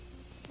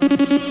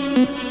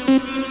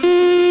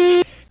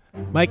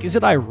Mike, is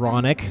it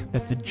ironic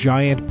that the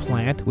giant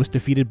plant was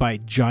defeated by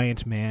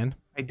giant man?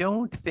 I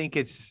don't think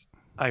it's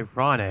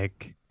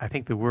ironic. I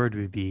think the word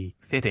would be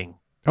fitting.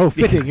 Oh,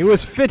 fitting. It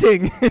was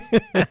fitting.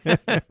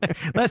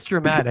 Less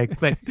dramatic,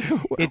 but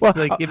it's Well,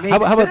 like it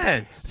makes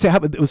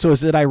sense. So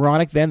is it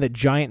ironic then that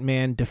giant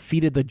man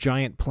defeated the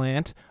giant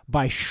plant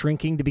by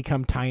shrinking to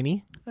become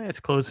tiny?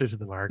 It's closer to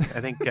the mark. I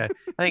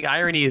think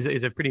irony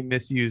is a pretty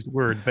misused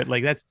word, but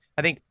like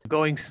I think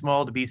going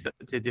small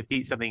to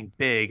defeat something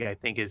big. I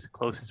think is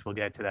closest we'll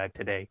get to that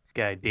today.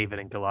 David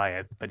and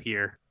Goliath, but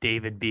here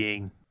David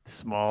being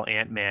small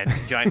Ant-Man,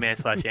 giant man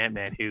slash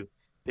Ant-Man who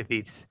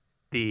defeats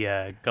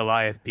the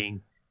Goliath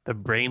being the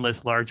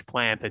brainless large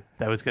plant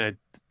that was going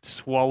to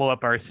swallow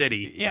up our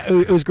city. Yeah,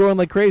 it was growing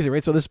like crazy,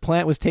 right? So this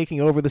plant was taking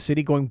over the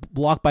city, going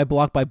block by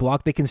block by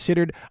block. They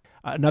considered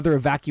another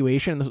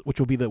evacuation,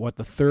 which will be the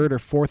third or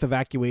fourth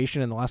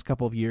evacuation in the last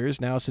couple of years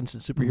now since the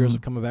superheroes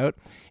have come about.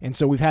 And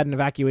so we've had an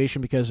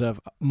evacuation because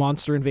of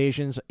monster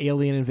invasions,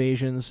 alien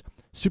invasions,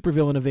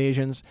 supervillain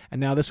invasions,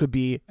 and now this would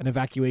be an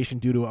evacuation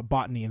due to a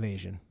botany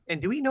invasion. And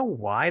do we know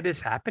why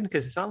this happened?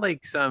 Because it's not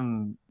like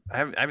I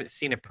haven't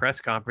seen a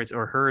press conference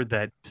or heard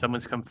that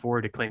someone's come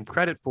forward to claim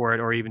credit for it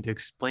or even to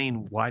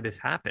explain why this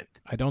happened.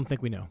 I don't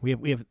think we know.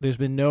 We have. There's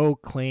been no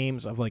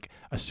claims of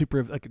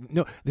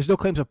there's no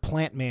claims of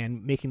Plant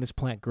Man making this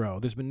plant grow.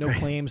 There's been no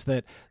claims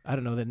that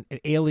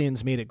that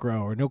aliens made it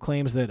grow, or no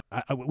claims that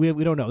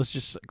we don't know. It's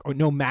just or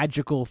no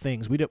magical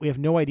things. We have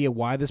no idea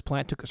why this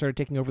plant started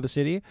taking over the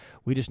city.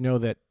 We just know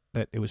that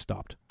it was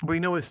stopped. We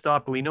know it was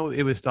stopped, but we know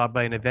it was stopped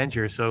by an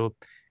Avenger. So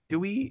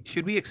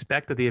should we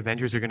expect that the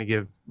Avengers are going to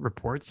give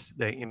reports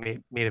that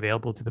made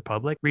available to the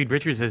public? Reed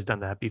Richards has done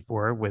that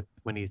before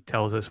when he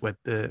tells us what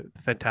the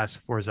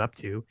Fantastic Four is up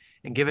to.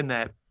 And given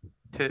that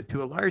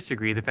to a large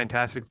degree, the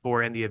Fantastic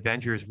Four and the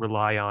Avengers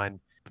rely on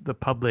the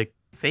public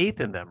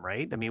faith in them,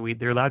 right? I mean,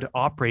 they're allowed to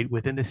operate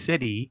within the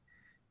city,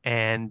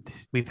 and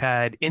we've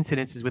had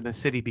incidences within the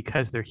city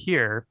because they're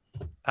here.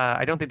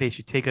 I don't think they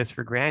should take us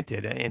for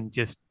granted and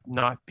just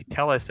not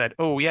tell us that,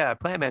 oh yeah,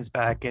 Plant Man's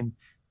back and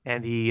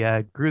he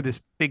grew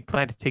this big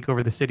plant to take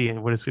over the city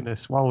and was going to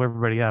swallow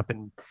everybody up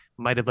and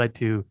might have led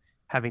to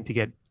having to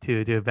get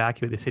to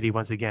evacuate the city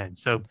once again.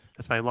 So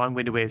that's my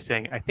long-winded way of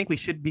saying I think we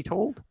should be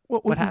told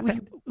what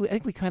happened. I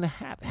think we kind of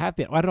have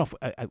been. I don't know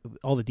if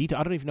all the detail.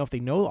 I don't even know if they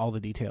know all the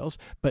details.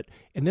 But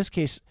in this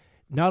case,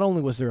 not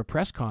only was there a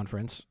press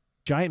conference,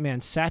 Giant Man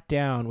sat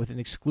down with an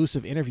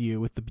exclusive interview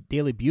with the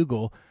Daily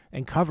Bugle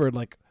and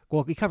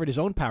he covered his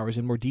own powers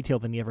in more detail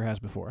than he ever has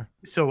before.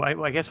 So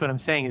I guess what I'm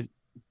saying is,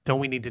 don't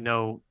we need to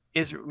know?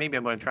 Maybe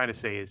what I'm trying to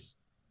say is,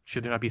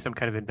 should there not be some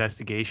kind of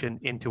investigation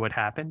into what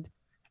happened,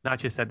 not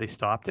just that they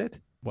stopped it?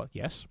 Well,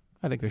 yes,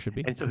 I think there should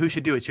be. And so, who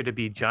should do it? Should it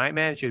be Giant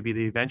Man? Should it be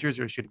the Avengers,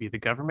 or should it be the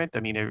government? I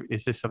mean,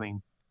 is this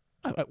something?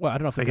 Well, I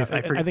don't know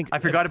if I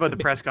forgot about the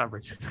press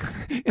conference.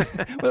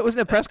 Well, it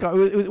wasn't a press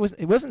conference.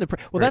 It wasn't a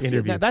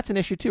well. That's an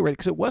issue too, right?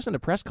 Because it wasn't a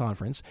press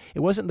conference. It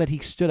wasn't that he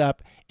stood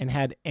up and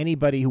had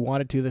anybody who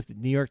wanted to. The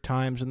New York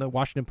Times and the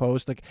Washington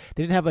Post, they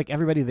didn't have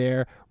everybody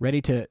there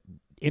ready to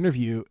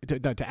interview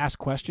to ask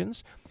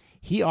questions.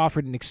 He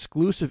offered an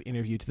exclusive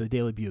interview to the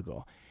Daily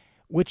Bugle,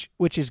 which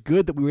is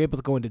good that we were able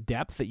to go into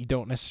depth that you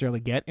don't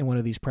necessarily get in one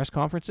of these press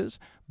conferences.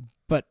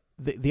 But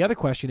the other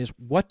question is,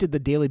 what did the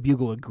Daily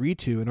Bugle agree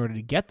to in order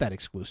to get that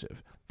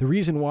exclusive? The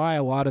reason why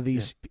a lot of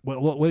these,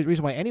 the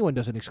reason why anyone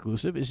does an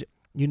exclusive is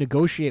you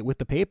negotiate with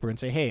the paper and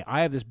say, hey,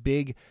 I have this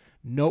big,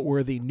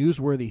 noteworthy,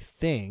 newsworthy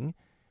thing.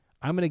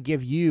 I'm going to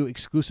give you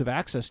exclusive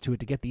access to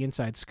it to get the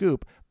inside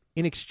scoop.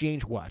 In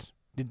exchange, what?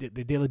 Did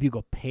the Daily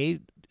Bugle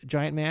pay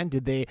Giant Man?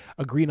 Did they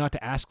agree not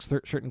to ask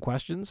certain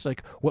questions?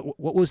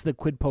 What was the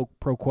quid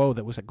pro quo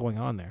that was going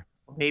on there?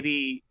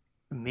 Maybe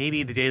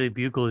the Daily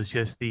Bugle is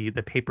just the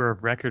paper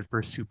of record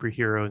for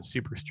superhero and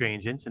super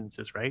strange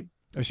incidences, right?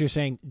 So you're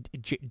saying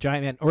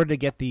Giant Man, in order to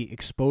get the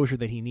exposure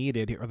that he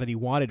needed or that he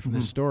wanted from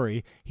this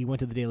story, he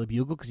went to the Daily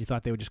Bugle because he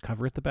thought they would just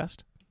cover it the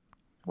best?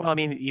 Well, I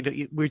mean,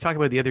 we were talking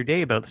about the other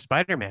day about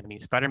Spider-Man. I mean,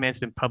 Spider-Man's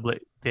been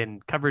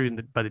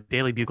covered by the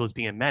Daily Bugle as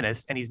being a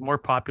menace, and he's more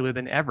popular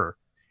than ever.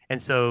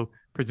 And so,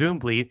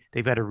 presumably,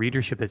 they've had a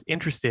readership that's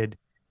interested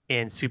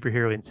in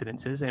superhero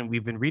incidences, and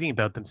we've been reading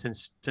about them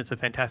since the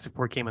Fantastic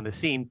Four came on the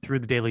scene through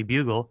the Daily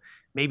Bugle.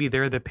 Maybe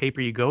they're the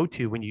paper you go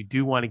to when you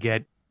do want to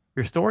get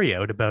your story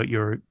out about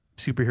your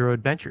superhero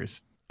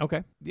adventures.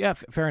 Okay, yeah,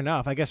 fair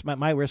enough. I guess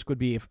my risk would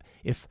be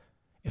if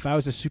I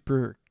was a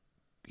super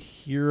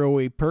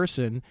hero-y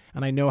person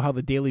and I know how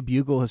the Daily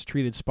Bugle has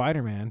treated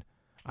Spider-Man,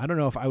 I don't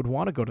know if I would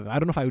want to go to them. I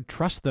don't know if I would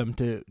trust them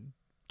to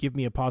give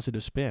me a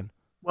positive spin.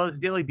 Well, is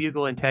Daily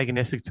Bugle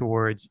antagonistic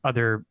towards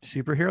other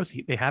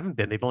superheroes? They haven't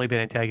been. They've only been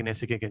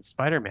antagonistic against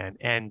Spider-Man.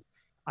 And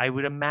I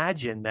would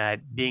imagine that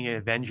being an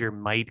Avenger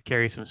might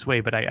carry some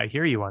sway, but I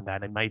hear you on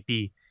that. It might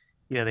be,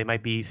 they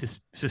might be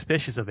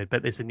suspicious of it,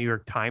 but is the New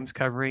York Times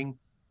covering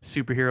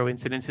superhero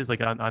incidences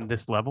on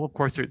this level? Of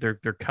course,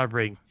 they're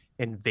covering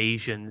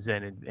invasions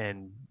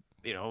and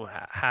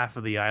half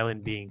of the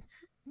island being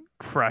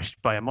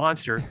crushed by a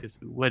monster, because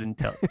we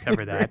wouldn't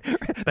cover that.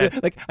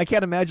 But like, I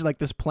can't imagine like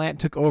this plant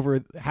took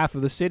over half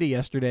of the city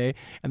yesterday,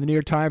 and the New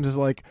York Times is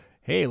like,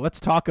 "Hey, let's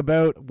talk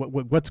about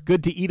what's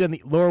good to eat on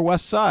the Lower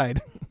West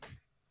Side."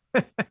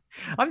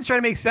 I'm just trying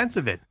to make sense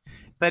of it,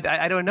 but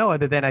I don't know.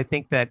 Other than I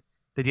think that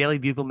the Daily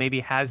Bugle maybe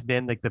has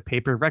been like the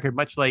paper of record,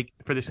 much like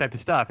for this type of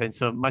stuff, and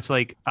so much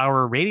like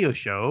our radio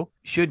show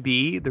should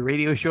be the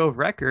radio show of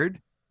record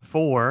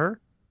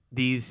for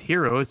these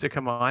heroes to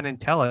come on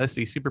and tell us,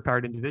 these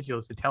superpowered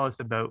individuals to tell us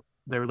about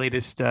their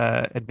latest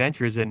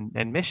adventures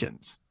and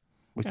missions,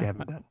 which they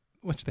haven't done.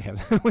 Which they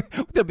have.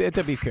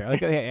 To be fair,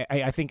 like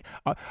I think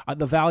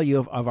the value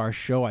of our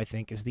show, I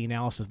think, is the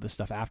analysis of the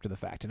stuff after the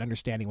fact and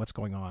understanding what's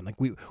going on. Like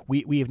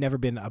we have never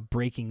been a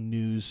breaking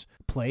news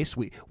place.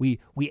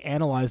 We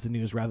analyze the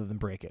news rather than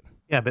break it.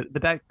 Yeah,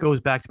 but that goes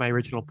back to my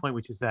original point,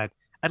 which is that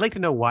I'd like to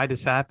know why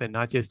this happened,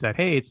 not just that,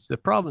 hey, it's the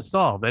problem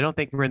solved. I don't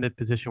think we're in the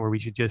position where we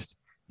should just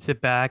sit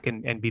back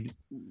and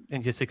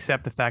just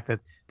accept the fact that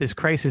this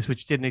crisis,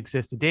 which didn't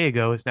exist a day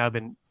ago, has now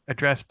been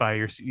addressed by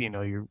your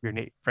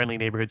friendly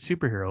neighborhood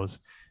superheroes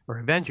or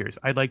Avengers.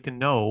 I'd like to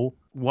know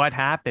what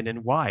happened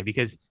and why,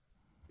 because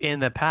in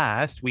the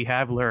past we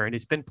have learned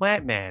it's been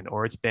Plant Man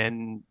or it's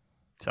been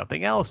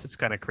something else that's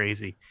kind of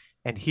crazy.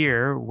 And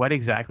here, what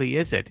exactly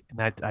is it? And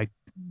that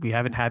we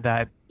haven't had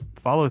that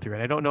follow through.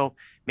 And I don't know,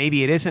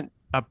 maybe it isn't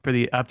up to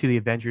the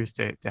Avengers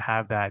to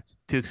have that,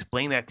 to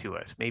explain that to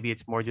us. Maybe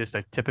it's more just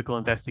a typical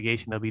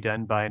investigation that'll be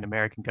done by an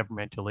American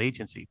governmental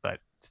agency, but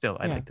still,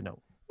 I'd like to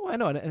know. Well, I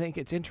know, and I think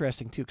it's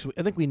interesting too, because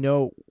I think we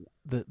know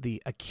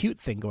the acute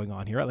thing going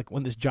on here. Right? Like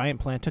when this giant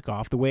plant took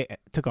off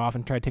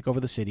and tried to take over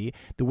the city,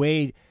 the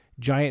way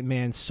Giant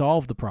Man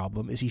solved the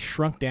problem is he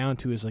shrunk down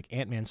to his like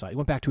Ant-Man size. He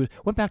went back to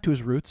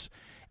his roots.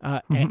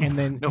 And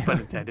then no pun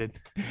intended.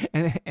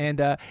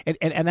 And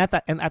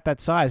at that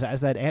size,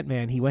 as that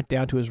Ant-Man, he went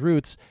down to his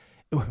roots.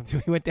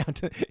 He went down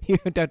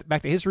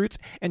back to his roots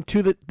and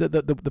to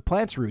the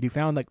plant's root. He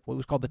found like what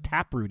was called the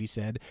tap root, he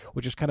said,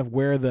 which is kind of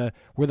where the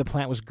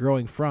plant was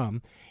growing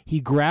from. He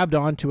grabbed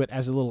onto it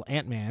as a little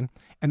Ant-Man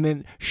and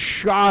then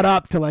shot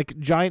up to like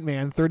Giant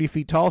Man, 30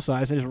 feet tall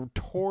size, and just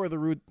tore the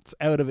roots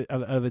out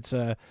of its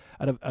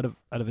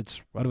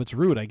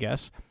root, I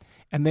guess.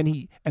 And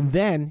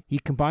then he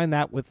combined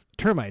that with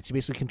termites. He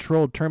basically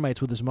controlled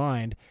termites with his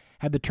mind,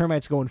 had the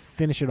termites go and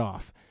finish it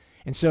off.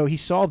 And so he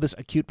solved this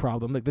acute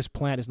problem. Like this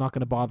plant is not going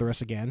to bother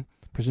us again,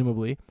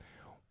 presumably.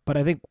 But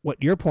I think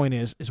what your point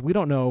is we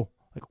don't know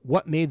like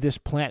what made this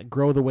plant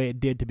grow the way it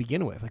did to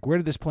begin with. Like where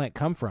did this plant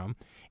come from,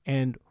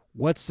 and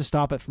what's to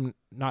stop it from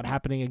not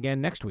happening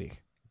again next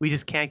week? We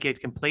just can't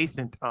get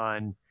complacent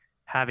on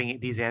having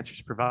these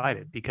answers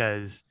provided,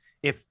 because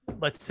if,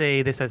 let's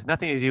say, this has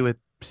nothing to do with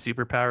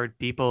superpowered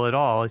people at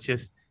all, it's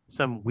just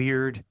some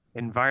weird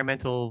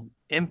environmental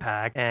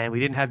impact, and we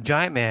didn't have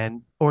Giant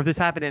Man, or if this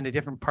happened in a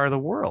different part of the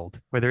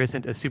world where there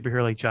isn't a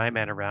superhero like Giant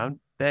Man around,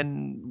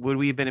 then would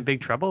we have been in big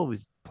trouble?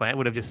 Was plant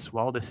would have just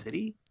swallowed a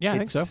city? Yeah, I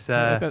think so.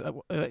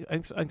 I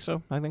think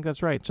so. I think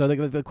that's right. So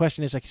the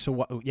question is like,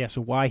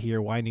 so why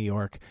here? Why New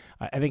York?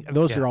 I think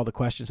those are all the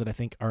questions that I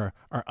think are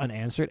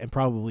unanswered and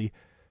probably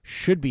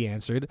should be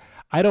answered.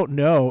 I don't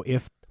know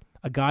if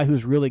a guy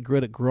who's really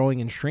good at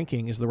growing and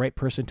shrinking is the right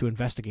person to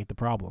investigate the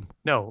problem.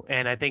 No,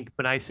 and I think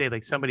when I say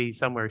like somebody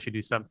somewhere should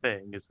do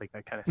something, it's like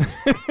I kind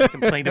of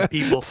complain to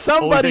people.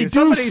 Somebody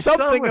do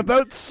something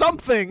about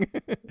something.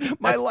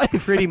 My life.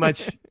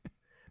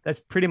 That's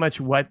pretty much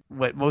what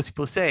most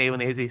people say when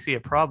they see a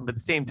problem. But at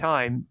the same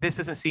time, this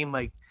doesn't seem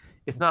like,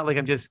 it's not like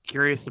I'm just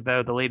curious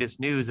about the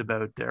latest news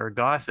about or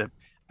gossip.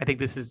 I think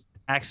this is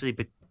actually,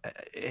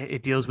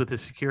 it deals with the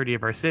security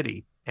of our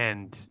city.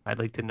 And I'd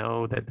like to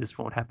know that this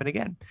won't happen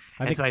again.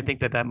 So I think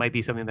that might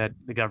be something that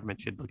the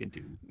government should look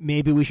into.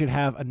 Maybe we should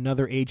have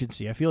another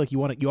agency. I feel like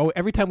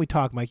every time we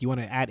talk, Mike, you want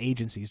to add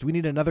agencies. Do we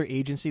need another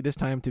agency this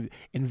time to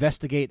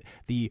investigate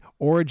the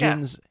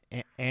origins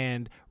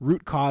and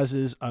root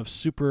causes of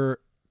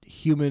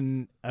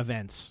superhuman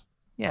events?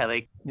 Yeah,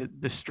 like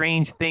the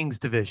Strange Things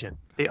Division,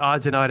 the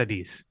Odds and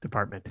Oddities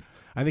Department.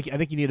 I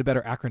think you need a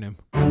better acronym.